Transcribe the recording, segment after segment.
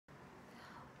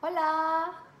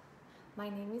Hola! My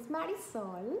name is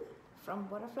Marisol from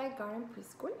Butterfly Garden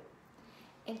Preschool,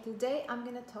 and today I'm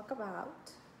going to talk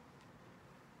about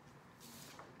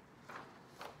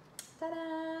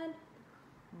ta-da,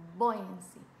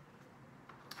 buoyancy.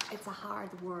 It's a hard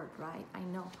word, right? I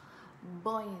know.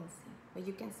 Buoyancy, but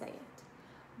you can say it.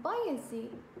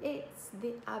 Buoyancy is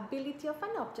the ability of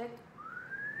an object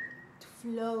to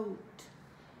float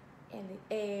in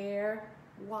the air,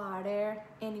 water,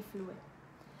 any fluid.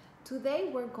 Today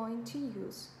we're going to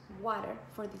use water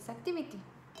for this activity.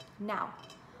 Now,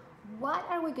 what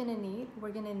are we gonna need? We're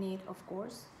gonna need, of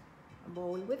course, a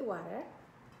bowl with water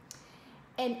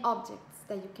and objects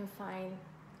that you can find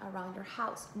around your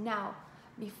house. Now,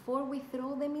 before we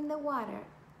throw them in the water,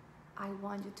 I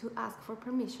want you to ask for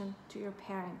permission to your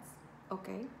parents,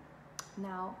 okay?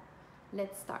 Now,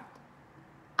 let's start.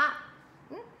 I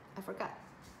forgot.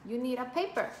 You need a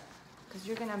paper because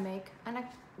you're gonna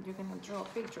draw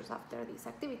pictures after this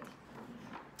activity.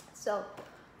 So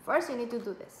first you need to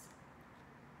do this.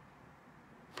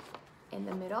 In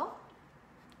the middle,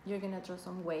 you're gonna draw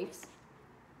some waves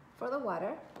for the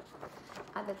water.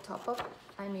 At the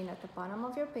bottom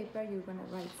of your paper, you're gonna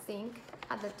write sink.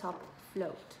 At the top,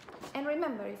 float. And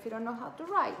remember, if you don't know how to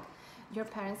write, your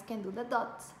parents can do the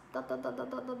dots, dots,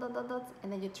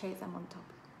 and then you trace them on top.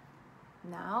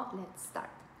 Now let's start.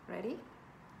 Ready?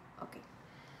 Okay.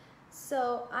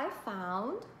 So I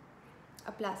found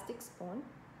a plastic spoon.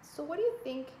 So what do you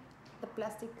think the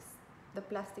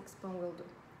plastic spoon will do?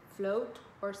 Float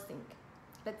or sink?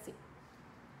 Let's see.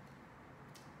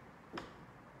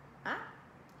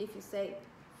 If you say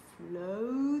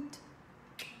float,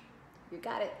 you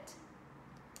got it.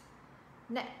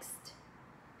 Next,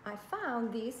 I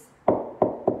found this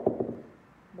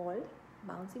ball,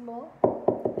 bouncy ball.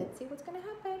 Let's see what's gonna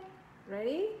happen.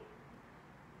 Ready?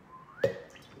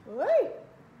 Wait!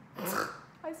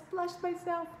 I splashed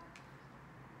myself.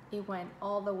 It went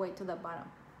all the way to the bottom.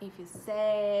 If you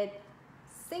said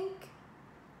sink,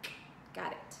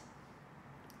 got it.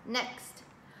 Next,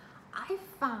 I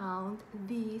found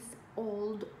this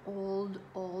old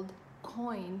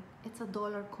coin. It's a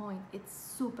 $1 coin. It's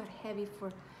super heavy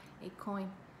for a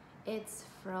coin. It's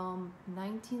from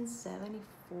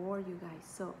 1974, you guys.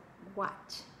 So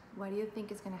watch. What do you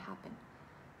think is gonna happen?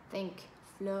 Think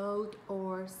float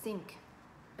or sink.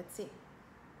 Let's see.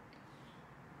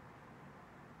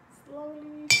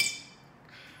 Slowly.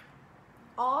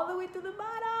 All the way to the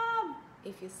bottom.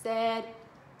 If you said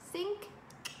sink,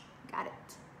 got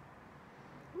it.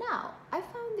 Now, I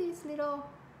found this little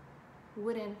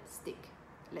wooden stick.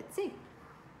 Let's see.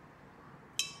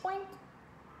 Point.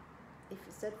 If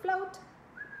you said float,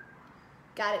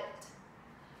 got it.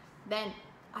 Then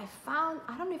I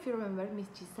don't know if you remember, Miss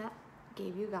Chisa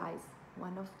gave you guys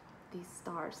one of these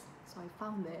stars. So I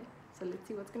found it. So let's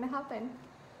see what's gonna happen.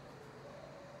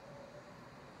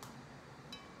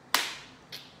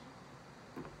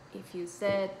 If you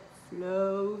said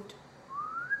float,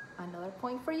 another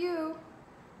point for you.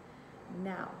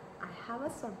 Now, I have a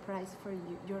surprise for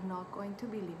you. You're not going to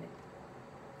believe it.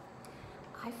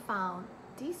 I found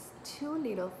these two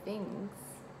little things.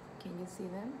 Can you see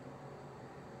them?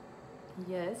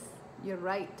 Yes, you're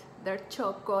right. They're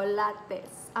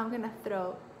chocolates. I'm gonna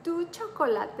throw 2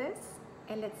 chocolates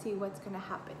and let's see what's gonna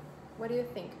happen. What do you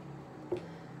think?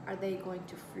 Are they going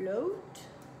to float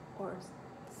or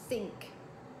sink?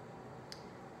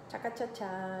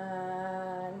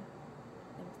 Cha-cha-cha-chan.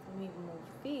 Let me move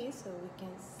these so we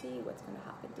can see what's gonna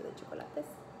happen to the chocolates.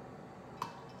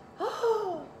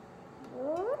 Oh!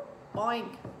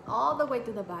 Boing! All the way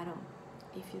to the bottom.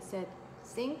 If you said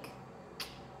sink,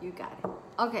 you got it.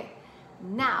 Okay,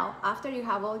 now after you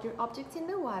have all your objects in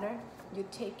the water, you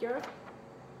take your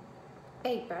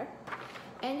paper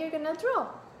and you're gonna draw.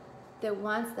 The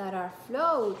ones that are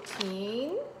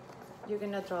floating, you're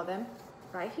gonna draw them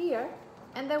right here.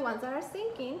 And the ones that are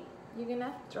sinking, you're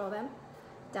gonna draw them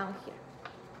down here.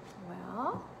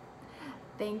 Well,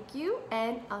 thank you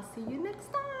and I'll see you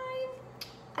next time.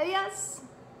 Adios.